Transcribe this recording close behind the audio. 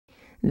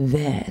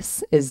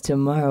This is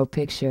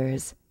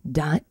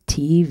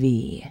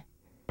TomorrowPictures.tv.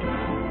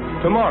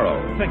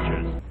 Tomorrow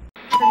Pictures.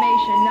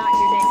 Information, not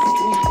your name.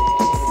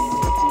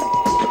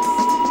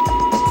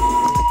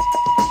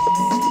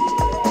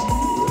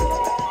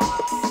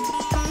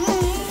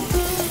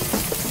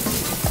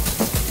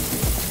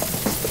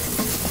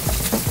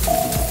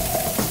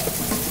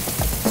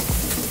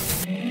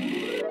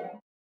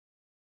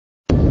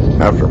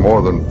 After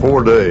more than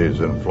 4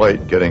 days in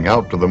flight getting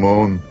out to the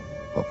moon,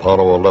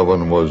 Apollo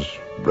 11 was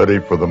ready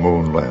for the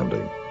moon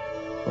landing.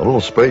 A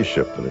little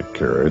spaceship that it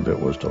carried that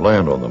was to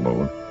land on the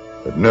moon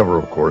had never,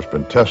 of course,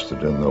 been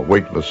tested in the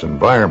weightless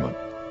environment.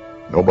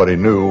 Nobody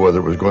knew whether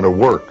it was going to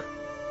work.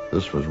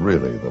 This was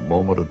really the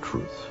moment of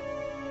truth.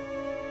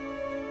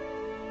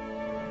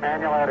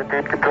 Manual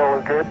attitude control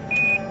is good.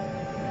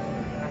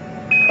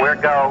 We're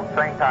go.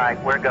 Same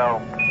time. We're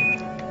go.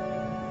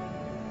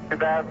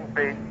 2,000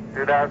 feet.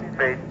 2,000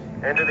 feet.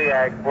 Into the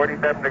ag.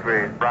 47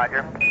 degrees.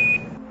 Roger.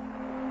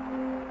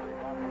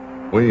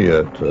 We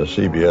at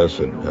CBS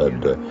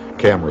had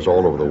cameras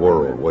all over the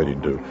world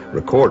waiting to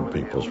record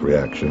people's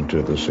reaction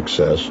to the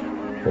success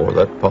or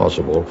that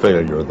possible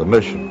failure of the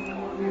mission.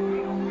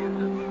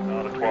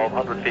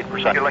 1,200 feet per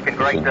second. You're looking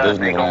great,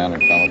 Disneyland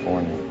in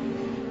California.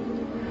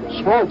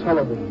 Small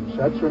television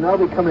sets are now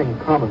becoming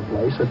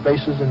commonplace at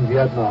bases in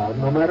Vietnam,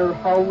 no matter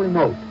how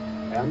remote,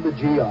 and the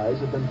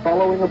GIs have been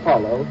following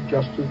Apollo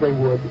just as they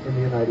would in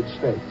the United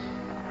States.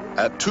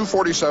 At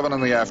 2:47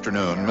 in the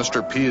afternoon,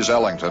 Mr. Pease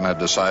Ellington had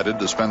decided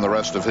to spend the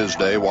rest of his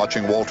day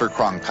watching Walter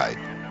Cronkite.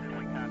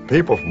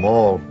 People from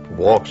all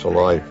walks of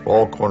life,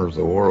 all corners of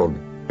the world,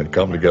 had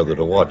come together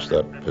to watch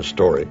that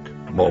historic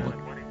moment.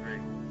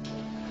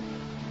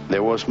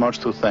 There was much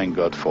to thank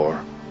God for,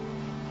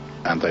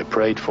 and I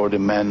prayed for the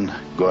men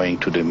going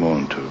to the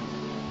moon too.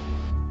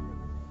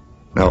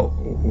 Now,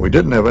 we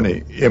didn't have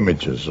any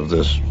images of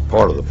this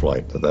part of the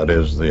flight, that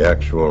is, the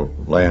actual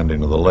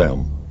landing of the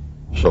LEM.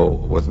 So,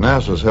 with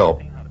NASA's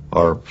help,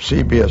 our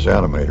CBS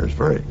animators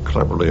very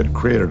cleverly had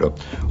created a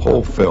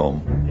whole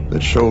film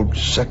that showed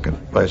second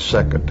by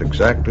second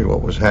exactly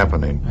what was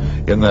happening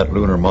in that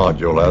lunar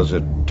module as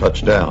it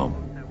touched down.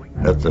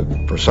 At the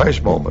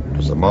precise moment,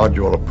 as the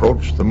module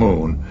approached the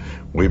moon,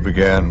 we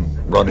began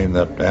running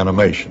that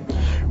animation.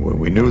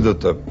 We knew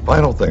that the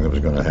final thing that was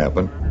going to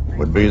happen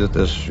would be that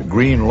this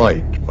green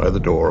light by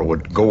the door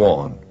would go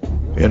on,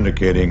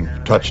 indicating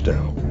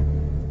touchdown.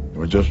 It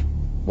was just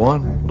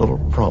one little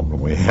problem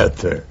we had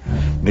there.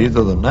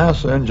 Neither the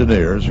NASA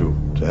engineers who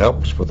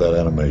helped us with that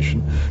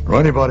animation, nor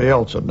anybody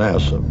else at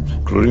NASA,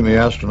 including the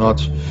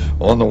astronauts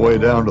on the way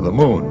down to the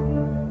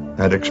moon,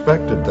 had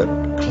expected that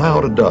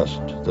cloud of dust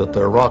that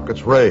their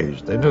rockets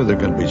raised. They knew there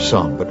could be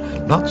some, but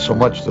not so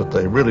much that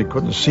they really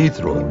couldn't see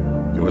through it.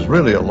 It was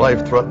really a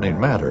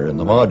life-threatening matter in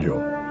the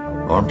module.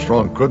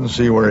 Armstrong couldn't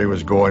see where he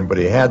was going, but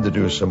he had to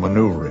do some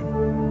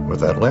maneuvering.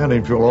 With that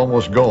landing fuel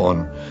almost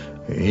gone,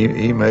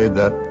 he made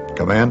that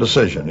command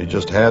decision. He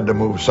just had to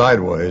move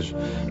sideways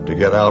to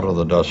get out of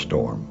the dust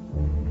storm.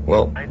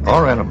 Well,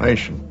 our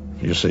animation,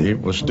 you see,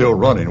 was still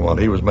running while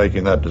he was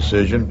making that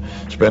decision,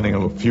 spending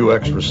a few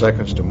extra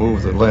seconds to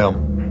move the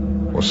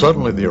LEM. Well,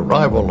 suddenly the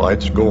arrival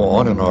lights go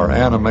on in our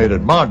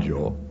animated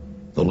module.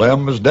 The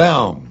LEM is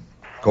down,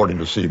 according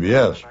to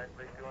CBS.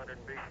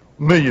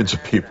 Millions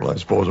of people, I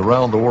suppose,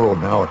 around the world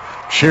now are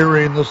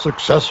cheering the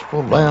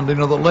successful landing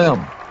of the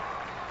LEM.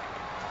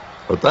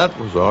 But that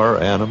was our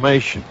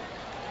animation.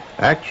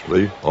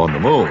 Actually, on the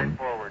moon,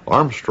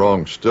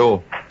 Armstrong's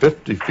still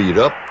 50 feet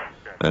up,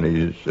 and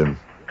he's in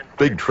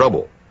big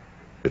trouble.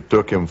 It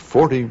took him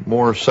 40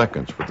 more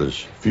seconds with his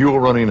fuel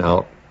running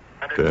out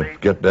to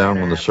get down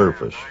on the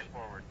surface.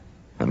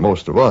 And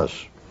most of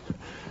us,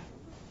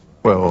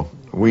 well,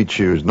 we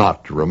choose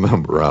not to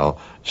remember how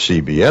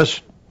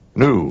CBS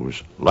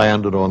News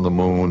landed on the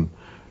moon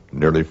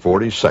nearly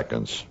 40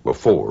 seconds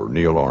before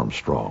Neil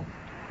Armstrong.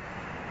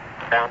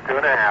 Down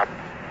 2.5.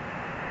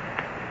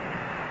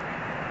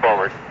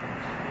 Forward.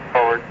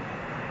 Forward.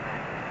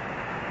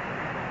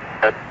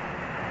 Good.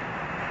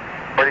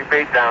 40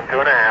 feet down,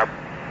 2.5.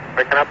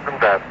 Picking up some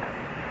dust.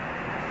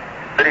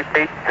 30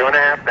 feet,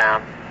 2.5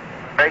 down.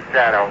 Straight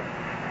shadow.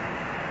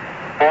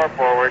 4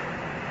 forward.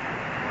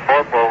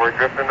 4 forward.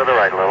 Drift into the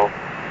right a little.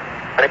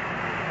 20.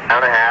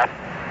 Down a half.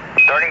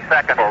 30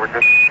 seconds. Forward.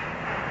 Just.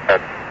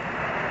 Good.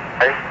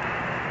 Okay.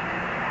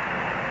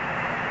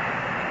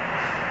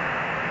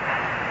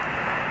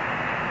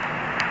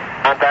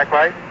 Contact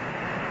light.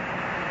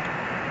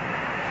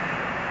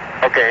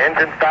 Okay,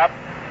 engine stop.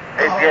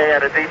 ACA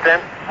at a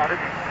descent.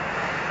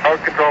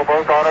 Mode control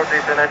both auto,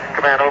 descent engine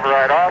command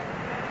override off.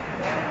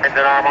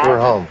 Engine arm off. We're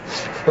home.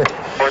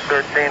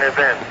 413 is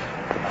in.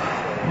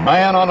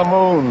 Man on the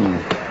moon.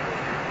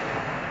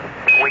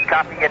 We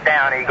copy you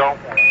down, Eagle.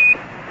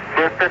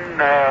 Houston,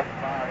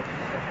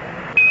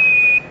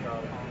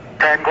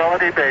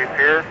 Tranquility Base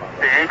here.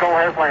 The Eagle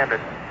has landed.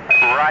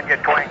 Roger,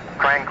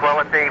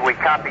 Tranquility. We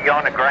copy you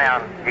on the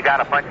ground. You got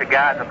a bunch of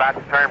guys about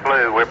to turn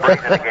blue. We're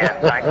breathing again.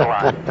 Thanks a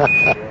lot.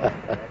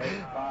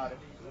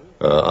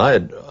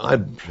 I'd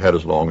had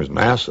as long as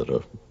NASA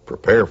to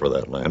prepare for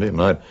that landing,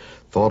 and I'd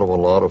thought of a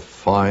lot of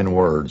fine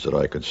words that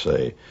I could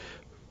say,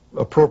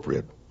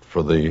 appropriate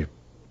for the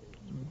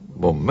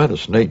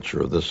momentous nature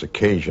of this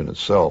occasion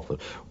itself,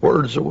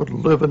 words that would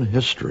live in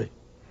history.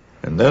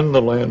 And then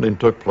the landing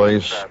took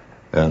place,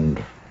 and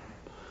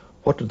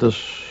what did this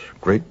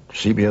great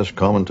CBS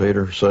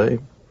commentator say?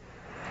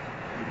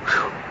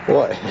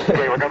 Boy.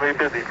 Okay, we're going to be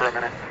busy for a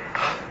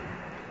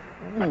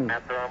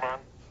minute.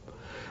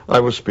 I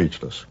was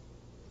speechless.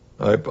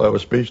 I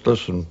was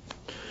speechless, and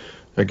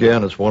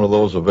again, it's one of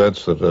those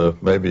events that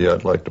maybe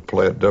I'd like to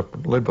play it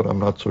differently, but I'm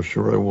not so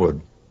sure I would.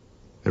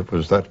 It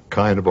was that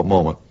kind of a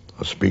moment,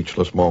 a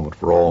speechless moment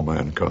for all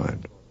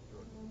mankind.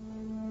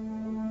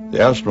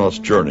 The astronaut's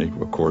journey,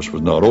 of course,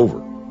 was not over.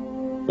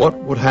 What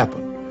would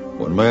happen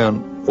when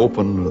man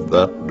opened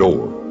that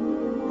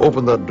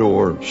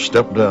door,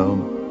 stepped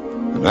down,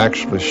 and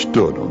actually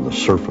stood on the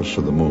surface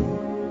of the moon?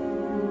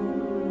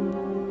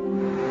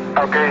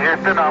 Okay,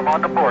 Houston, I'm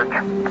on the porch.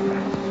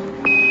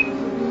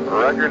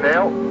 Roger,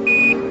 Neil.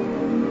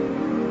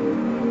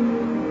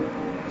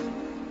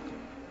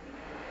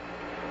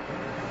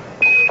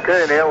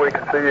 Okay, Neil, we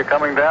can see you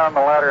coming down the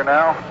ladder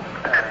now.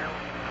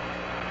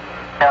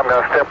 I'm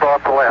going to step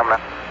off the limb.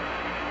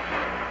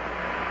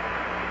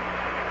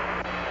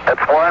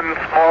 That's one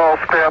small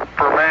step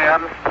for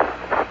man,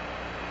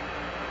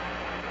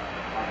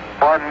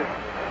 one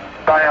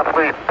giant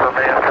leap for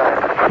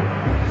mankind.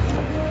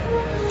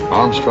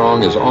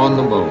 Armstrong is on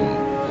the moon,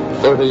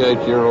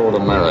 38-year-old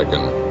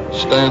American,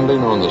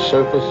 standing on the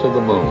surface of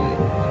the moon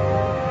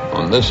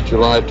on this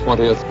July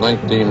 20th,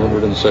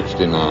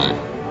 1969.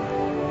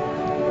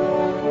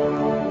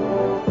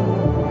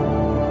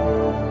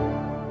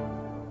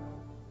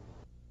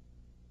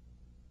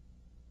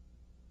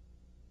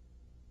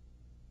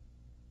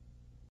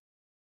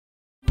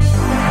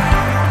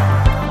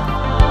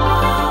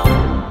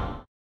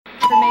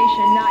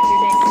 Information, not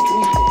your name.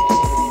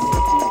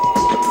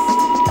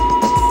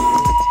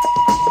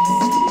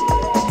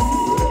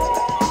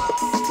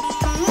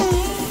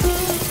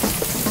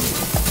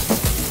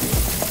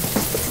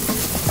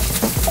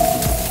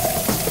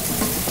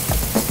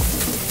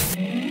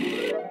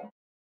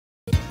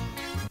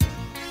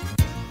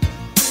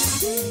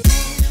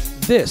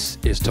 This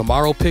is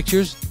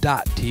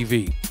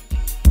TomorrowPictures.tv.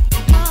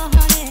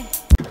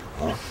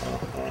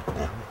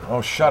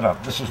 Oh, shut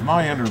up. This is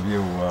my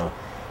interview,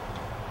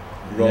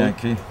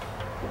 Yankee.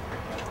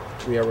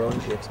 We are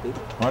rolling. Should I speak?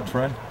 What,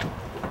 Fred?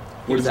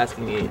 He was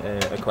asking me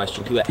a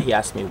question. He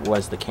asked me,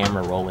 was the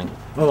camera rolling?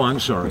 Oh,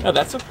 I'm sorry. Oh,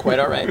 that's quite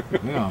all right.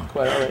 Yeah.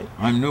 Quite all right.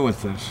 I'm new at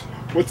this.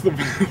 What's the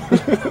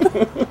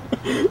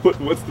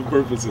what's the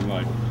purpose in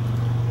life?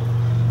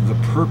 The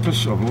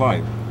purpose of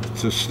life,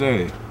 to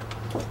stay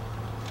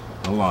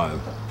alive.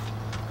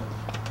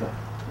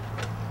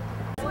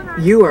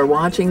 You are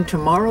watching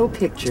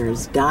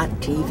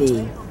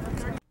TomorrowPictures.tv.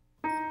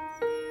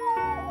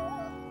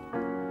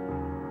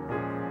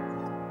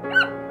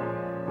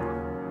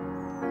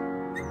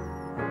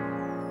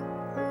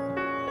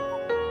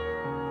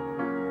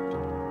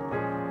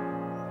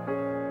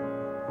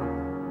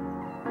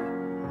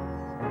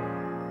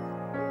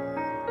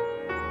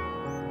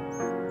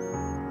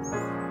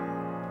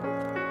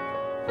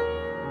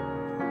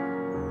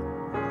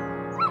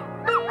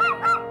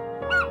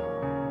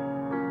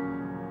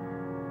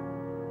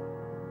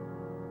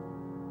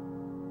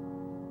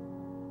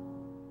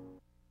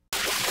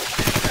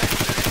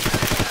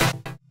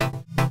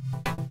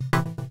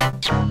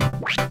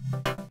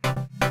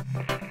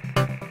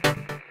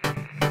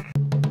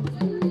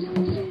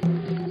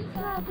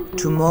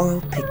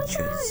 Tomorrow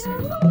Pictures.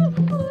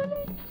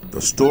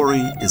 The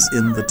story is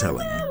in the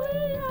telling.